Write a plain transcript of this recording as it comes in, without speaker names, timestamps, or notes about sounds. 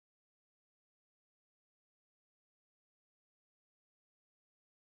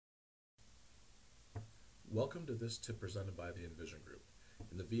Welcome to this tip presented by the Envision Group.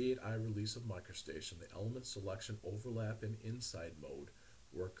 In the V8i release of MicroStation, the element selection overlap and inside mode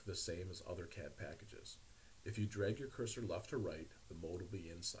work the same as other CAD packages. If you drag your cursor left to right, the mode will be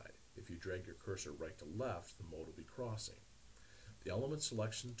inside. If you drag your cursor right to left, the mode will be crossing. The element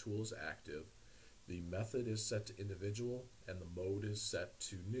selection tool is active, the method is set to individual, and the mode is set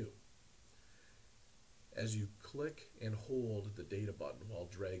to new. As you click and hold the data button while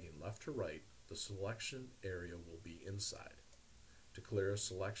dragging left to right, the selection area will be inside. To clear a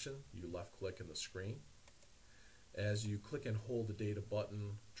selection, you left click in the screen. As you click and hold the data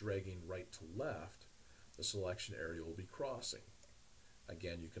button dragging right to left, the selection area will be crossing.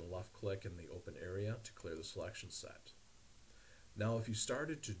 Again, you can left click in the open area to clear the selection set. Now if you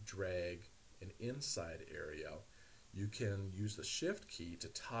started to drag an inside area, you can use the shift key to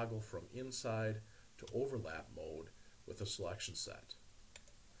toggle from inside to overlap mode with the selection set.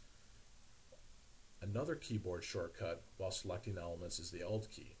 Another keyboard shortcut while selecting elements is the Alt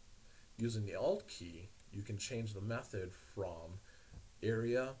key. Using the Alt key, you can change the method from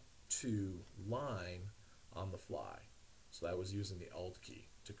area to line on the fly. So that was using the Alt key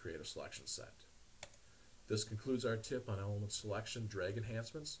to create a selection set. This concludes our tip on element selection drag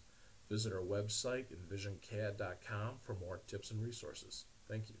enhancements. Visit our website envisioncad.com for more tips and resources.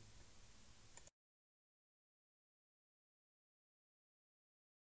 Thank you.